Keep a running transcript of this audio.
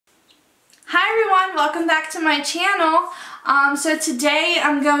Hi everyone, welcome back to my channel. So today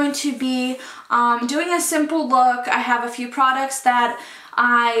I'm going to be doing a simple look. I have a few products that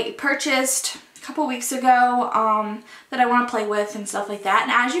I purchased a couple weeks ago that I want to play with and stuff like that.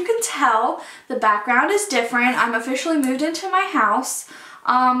 And as you can tell, the background is different. I'm officially moved into my house.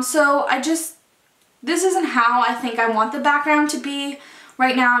 This isn't how I think I want the background to be.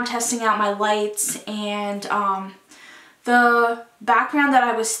 Right now I'm testing out my lights and the background that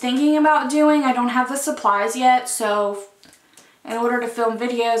I was thinking about doing, I don't have the supplies yet, so in order to film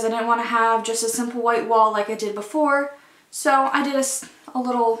videos I didn't want to have just a simple white wall like I did before. So I did a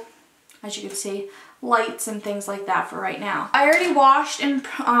little, as you can see, lights and things like that for right now. I already washed and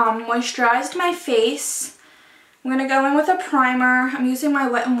moisturized my face. I'm going to go in with a primer. I'm using my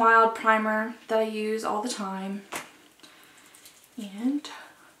Wet n Wild primer that I use all the time. And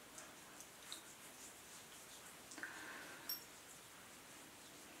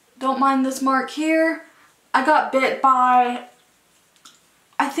don't mind this mark here. I got bit by,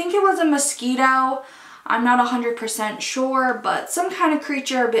 I think it was a mosquito. I'm not 100% sure, but some kind of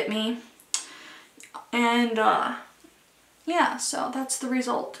creature bit me. And yeah, so that's the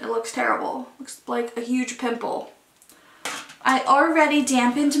result. It looks terrible. Looks like a huge pimple. I already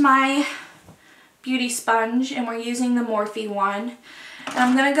dampened my beauty sponge and we're using the Morphe one. And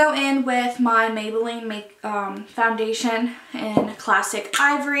I'm going to go in with my Maybelline foundation in Classic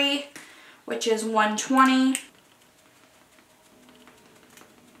Ivory, which is 120.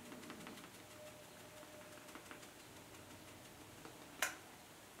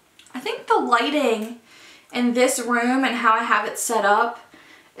 I think the lighting in this room and how I have it set up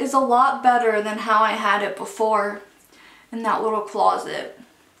is a lot better than how I had it before in that little closet.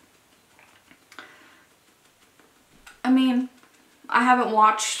 I mean, I haven't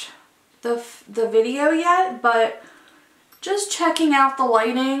watched the video yet, but just checking out the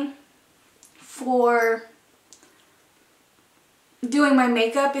lighting for doing my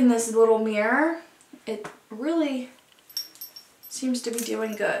makeup in this little mirror, it really seems to be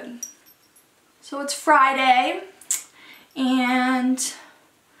doing good. So it's Friday, and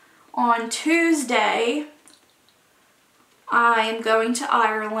on Tuesday I am going to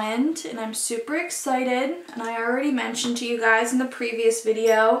Ireland and I'm super excited, and I already mentioned to you guys in the previous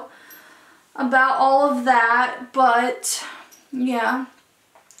video about all of that, but yeah,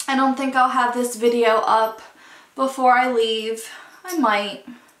 I don't think I'll have this video up before I leave. I might.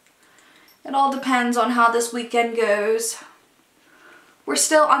 It all depends on how this weekend goes. We're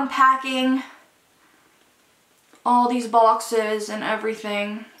still unpacking all these boxes and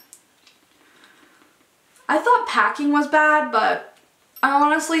everything. I thought packing was bad, but I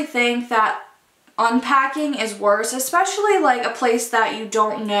honestly think that unpacking is worse, especially like a place that you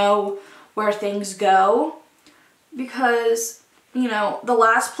don't know where things go, because, you know, the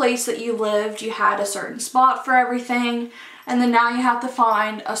last place that you lived, you had a certain spot for everything, and then now you have to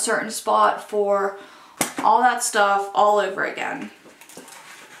find a certain spot for all that stuff all over again.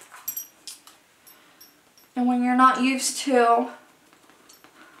 And when you're not used to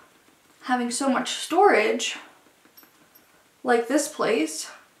having so much storage, like this place,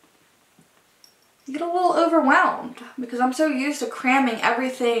 you get a little overwhelmed because I'm so used to cramming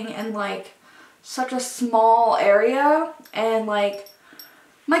everything in like such a small area, and like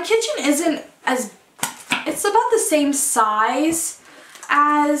my kitchen isn't as, it's about the same size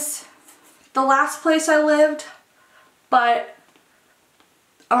as the last place I lived, but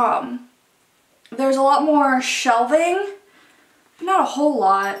there's a lot more shelving, not a whole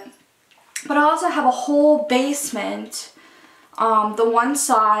lot. But I also have a whole basement. The one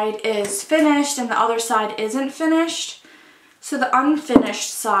side is finished and the other side isn't finished. So the unfinished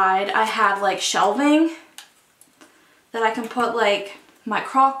side, I have like shelving that I can put like my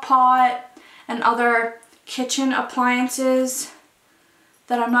crock pot and other kitchen appliances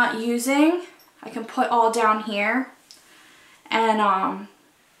that I'm not using. I can put all down here and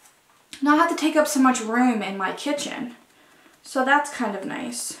not have to take up so much room in my kitchen. So that's kind of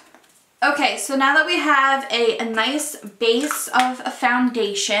nice. Okay, so now that we have a nice base of a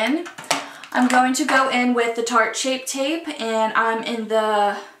foundation, I'm going to go in with the Tarte Shape Tape, and I'm in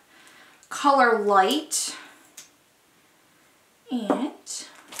the color Light. And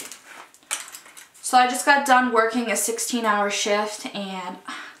so I just got done working a 16-hour shift and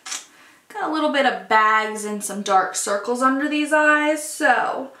got a little bit of bags and some dark circles under these eyes,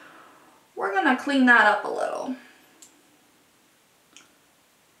 so we're gonna clean that up a little.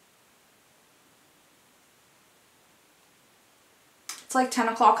 It's like 10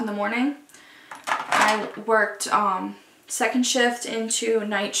 o'clock in the morning. I worked second shift into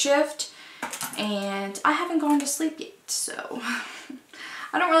night shift and I haven't gone to sleep yet, so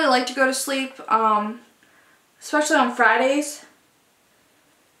I don't really like to go to sleep, especially on Fridays,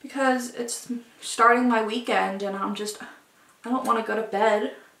 because it's starting my weekend and I don't want to go to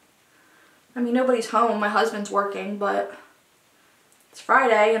bed. I mean, nobody's home, my husband's working, but it's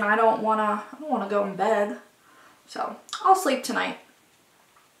Friday and I don't want to go in bed. So, I'll sleep tonight.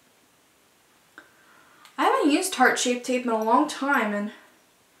 I haven't used heart-shaped tape in a long time and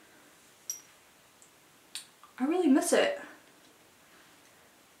I really miss it.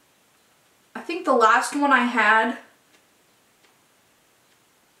 I think the last one I had,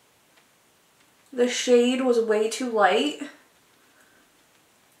 the shade was way too light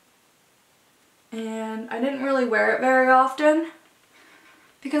and I didn't really wear it very often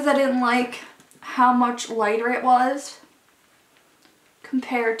because I didn't like how much lighter it was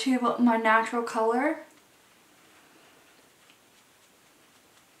compared to my natural color.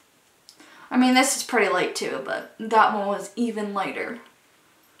 I mean, this is pretty light too, but that one was even lighter.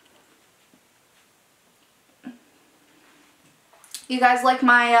 You guys like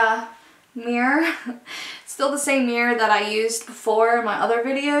my mirror? It's still the same mirror that I used before in my other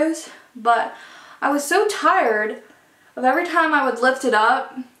videos, but I was so tired of every time I would lift it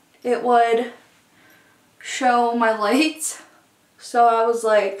up, it would show my lights. So I was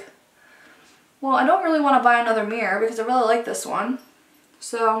like, well, I don't really want to buy another mirror because I really like this one.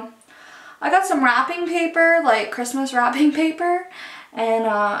 So I got some wrapping paper, like Christmas wrapping paper, and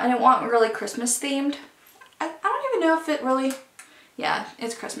I didn't want really Christmas themed. I don't even know if it really, yeah,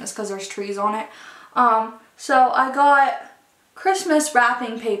 it's Christmas because there's trees on it. So I got Christmas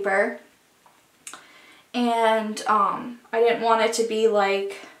wrapping paper, and I didn't want it to be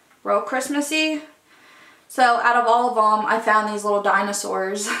like real Christmassy. So out of all of them, I found these little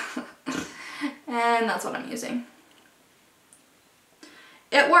dinosaurs, and that's what I'm using.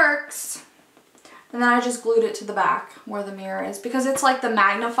 It works. And then I just glued it to the back where the mirror is because it's like the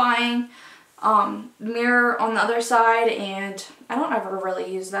magnifying mirror on the other side, and I don't ever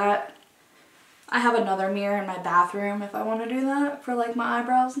really use that. I have another mirror in my bathroom if I want to do that for like my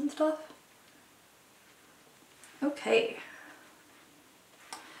eyebrows and stuff. Okay.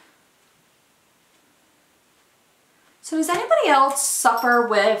 So does anybody else suffer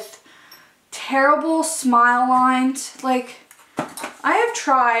with terrible smile lines? Like, I have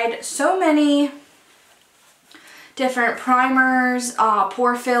tried so many different primers,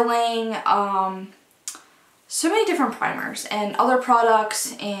 pore filling, so many different primers and other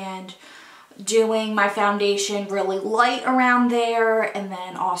products, and doing my foundation really light around there and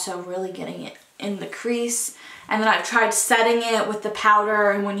then also really getting it in the crease. And then I've tried setting it with the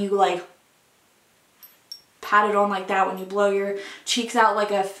powder, and when you like pat it on like that, when you blow your cheeks out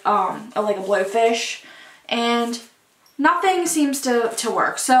like a blowfish, and nothing seems to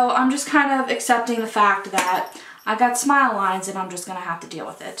work. So I'm just kind of accepting the fact that I got smile lines and I'm just gonna have to deal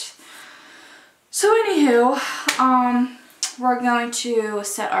with it. So anywho, we're going to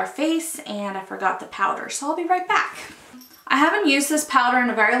set our face, and I forgot the powder, so I'll be right back. I haven't used this powder in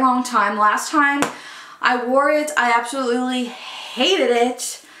a very long time. Last time I wore it, I absolutely hated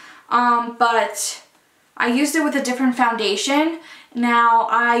it, but I used it with a different foundation. Now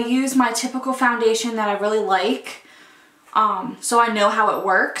I use my typical foundation that I really like, so I know how it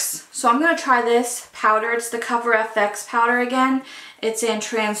works. So I'm going to try this powder. It's the Cover FX powder again. It's in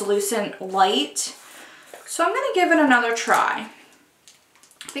translucent light. So I'm going to give it another try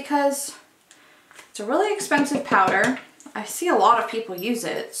because it's a really expensive powder. I see a lot of people use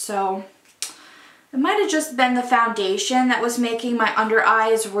it, so it might have just been the foundation that was making my under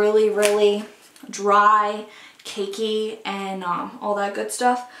eyes really, really dry, cakey, and all that good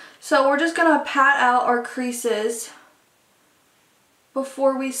stuff. So we're just going to pat out our creases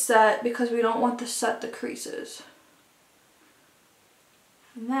before we set, because we don't want to set the creases.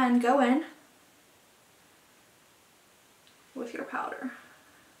 And then go in with your powder.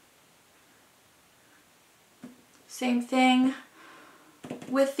 Same thing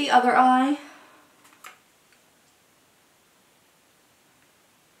with the other eye.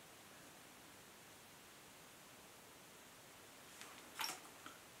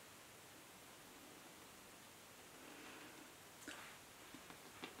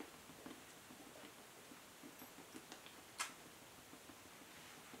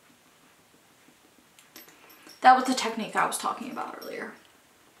 That was the technique I was talking about earlier.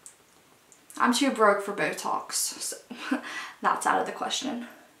 I'm too broke for Botox, so that's out of the question.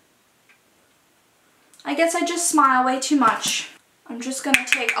 I guess I just smile way too much. I'm just going to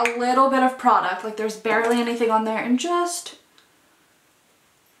take a little bit of product, like there's barely anything on there, and just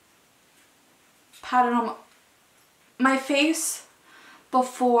pat it on my face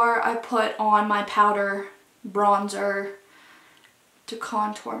before I put on my powder, bronzer, to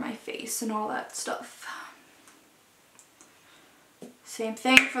contour my face and all that stuff. Same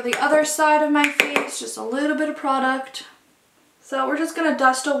thing for the other side of my face, just a little bit of product. So we're just gonna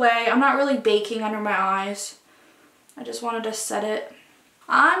dust away. I'm not really baking under my eyes. I just wanted to set it.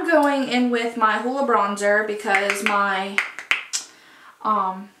 I'm going in with my Hoola bronzer because my,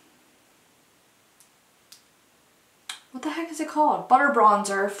 what the heck is it called? Butter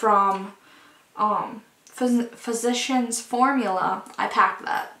bronzer from Physicians Formula. I packed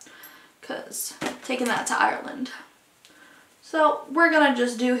that because I'm taking that to Ireland. So we're gonna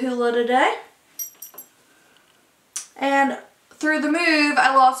just do Hoola today. And through the move,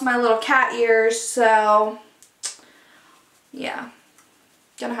 I lost my little cat ears, so yeah.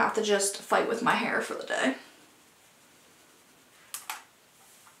 Gonna have to just fight with my hair for the day.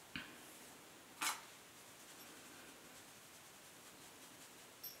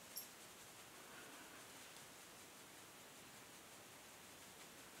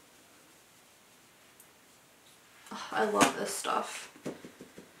 Oh, I love this stuff.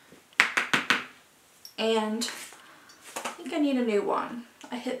 And I think I need a new one.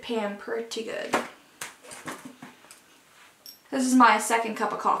 I hit pan pretty good. This is my second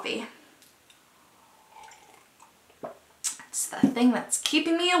cup of coffee. It's the thing that's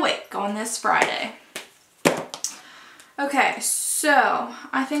keeping me awake on this Friday. Okay, so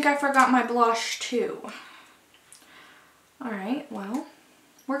I think I forgot my blush too. Alright, well,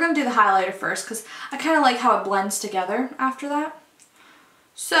 we're going to do the highlighter first because I kind of like how it blends together after that.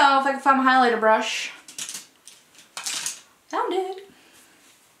 So if I can find my highlighter brush. Found it.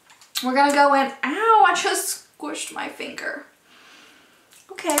 We're going to go in. Ow, I just squished my finger.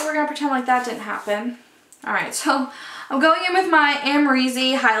 Okay, we're going to pretend like that didn't happen. Alright, so I'm going in with my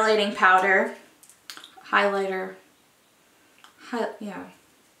Amrezy highlighting powder. Highlighter. Yeah.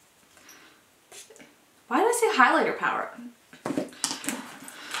 Why did I say highlighter powder? You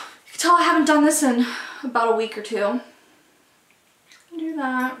can tell I haven't done this in about a week or two. Do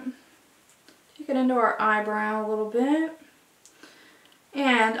that. Take it into our eyebrow a little bit.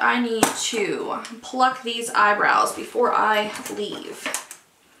 And I need to pluck these eyebrows before I leave.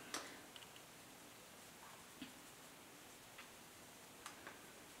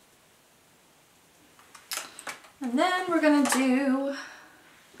 And then we're gonna do,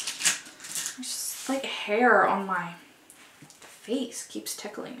 just like hair on my face keeps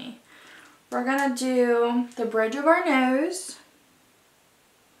tickling me. We're gonna do the bridge of our nose.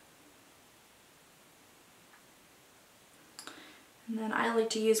 And then I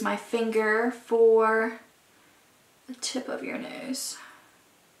like to use my finger for the tip of your nose.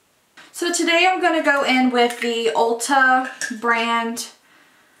 So today I'm gonna go in with the Ulta brand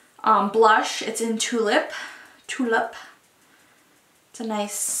blush. It's in Tulip. It's a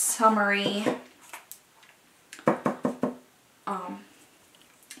nice summery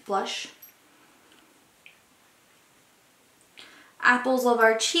blush. Apples of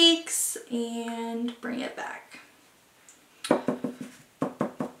our cheeks and bring it back.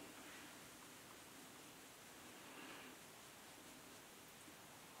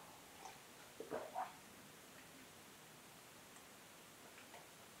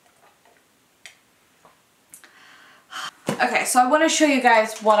 Okay, so I want to show you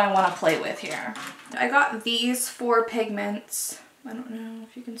guys what I want to play with here. I got these 4 pigments. I don't know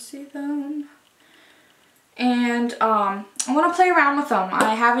if you can see them. And I want to play around with them.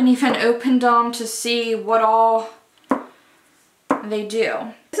 I haven't even opened them to see what all they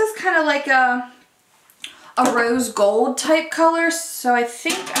do. This is kind of like a rose gold type color, so I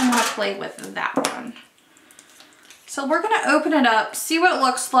think I'm going to play with that one. So we're going to open it up, see what it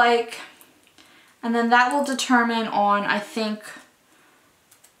looks like. And then that will determine on, I think,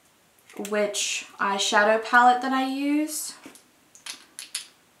 which eyeshadow palette that I use.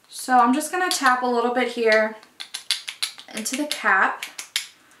 So I'm just going to tap a little bit here into the cap.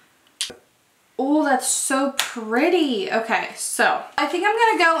 Oh, that's so pretty. Okay, so I think I'm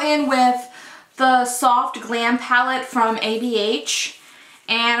going to go in with the Soft Glam palette from ABH.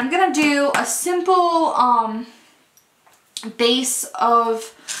 And I'm going to do a simple base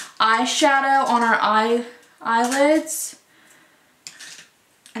of eyeshadow on our eyelids,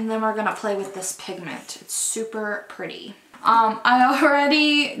 and then we're gonna play with this pigment. It's super pretty. I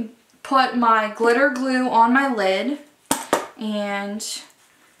already put my glitter glue on my lid, and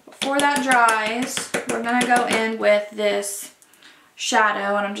before that dries, we're gonna go in with this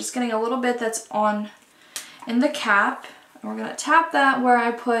shadow, and I'm just getting a little bit that's on in the cap, and we're gonna tap that where I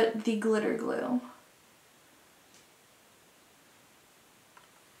put the glitter glue.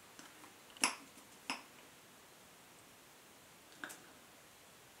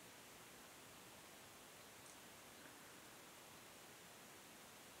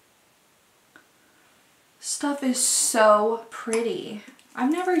 Stuff is so pretty.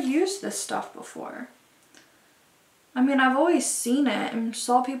 I've never used this stuff before. I mean, I've always seen it and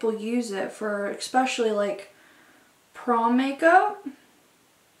saw people use it for especially like prom makeup.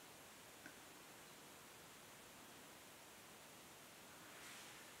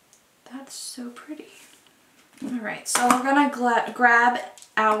 That's so pretty. Alright, so we're gonna grab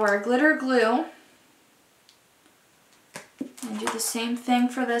our glitter glue and do the same thing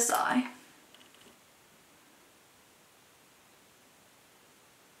for this eye.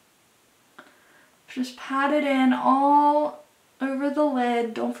 Just pat it in all over the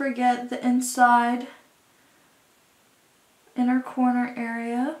lid. Don't forget the inside inner corner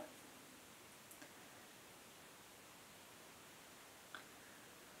area.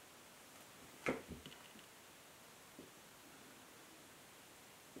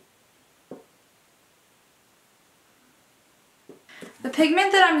 The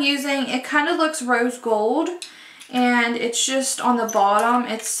pigment that I'm using, it kind of looks rose gold, and it's just on the bottom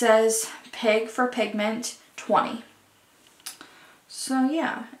it says pig for pigment 20. So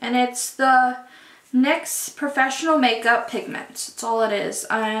yeah, and it's the NYX Professional Makeup Pigments. That's all it is,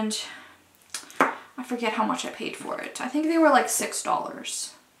 and I forget how much I paid for it. I think they were like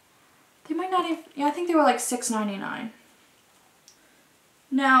 $6. They might not even, yeah, I think they were like $6.99.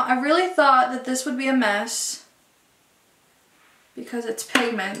 Now, I really thought that this would be a mess because it's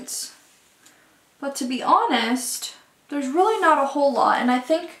pigments, but to be honest, there's really not a whole lot, and I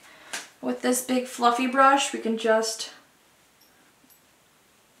think with this big fluffy brush we can just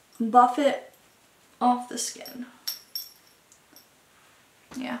buff it off the skin.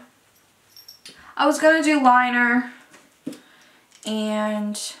 Yeah. I was gonna do liner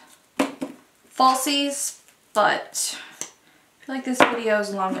and falsies, but I feel like this video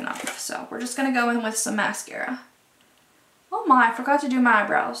is long enough, so we're just gonna go in with some mascara. Oh my, I forgot to do my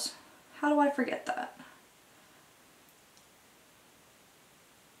eyebrows. How do I forget that?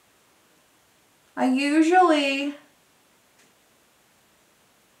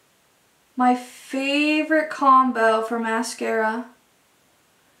 My favorite combo for mascara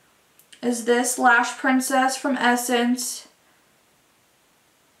is this Lash Princess from Essence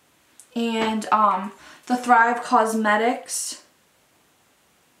and the Thrive Cosmetics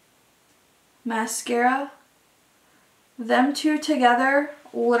mascara. Them two together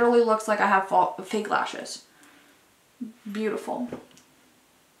literally looks like I have fake lashes. Beautiful.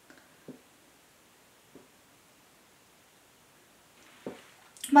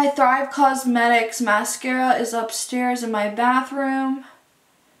 My Thrive Cosmetics mascara is upstairs in my bathroom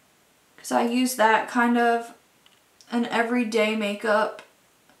because I use that kind of an everyday makeup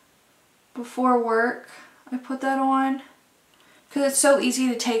before work. I put that on because it's so easy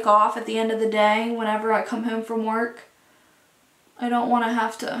to take off at the end of the day whenever I come home from work. I don't want to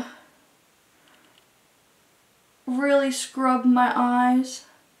have to really scrub my eyes.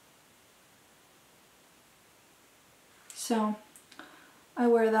 So I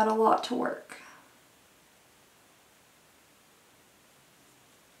wear that a lot to work.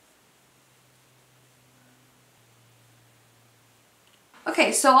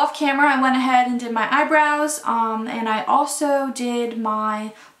 Okay, so off camera I went ahead and did my eyebrows, and I also did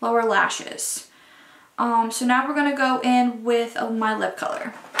my lower lashes. So now we're going to go in with my lip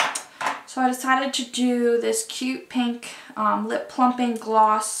color. So I decided to do this cute pink lip plumping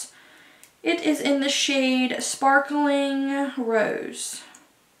gloss. It is in the shade Sparkling Rose.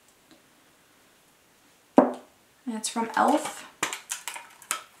 And it's from e.l.f.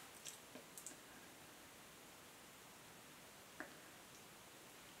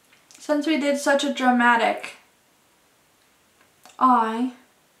 Since we did such a dramatic eye,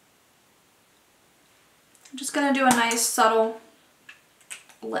 I'm just going to do a nice subtle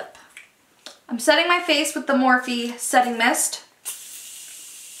lip. I'm setting my face with the Morphe Setting Mist.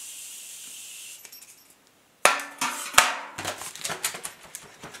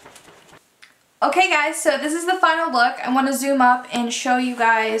 Okay guys, so this is the final look. I want to zoom up and show you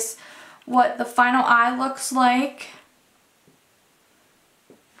guys what the final eye looks like.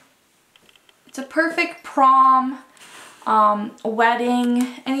 It's a perfect prom, wedding,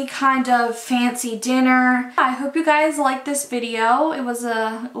 any kind of fancy dinner. I hope you guys liked this video. It was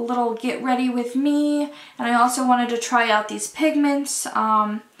a little get ready with me, and I also wanted to try out these pigments.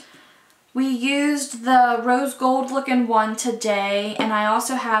 We used the rose gold looking one today, and I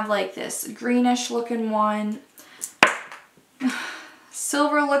also have like this greenish looking one,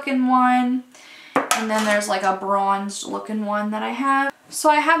 silver looking one, and then there's like a bronzed looking one that I have. So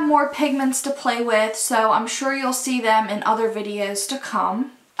I have more pigments to play with, so I'm sure you'll see them in other videos to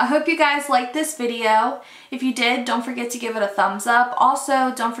come. I hope you guys liked this video. If you did, don't forget to give it a thumbs up.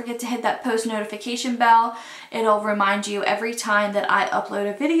 Also, don't forget to hit that post notification bell. It'll remind you every time that I upload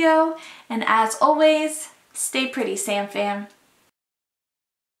a video. And as always, stay pretty, Sam Fam.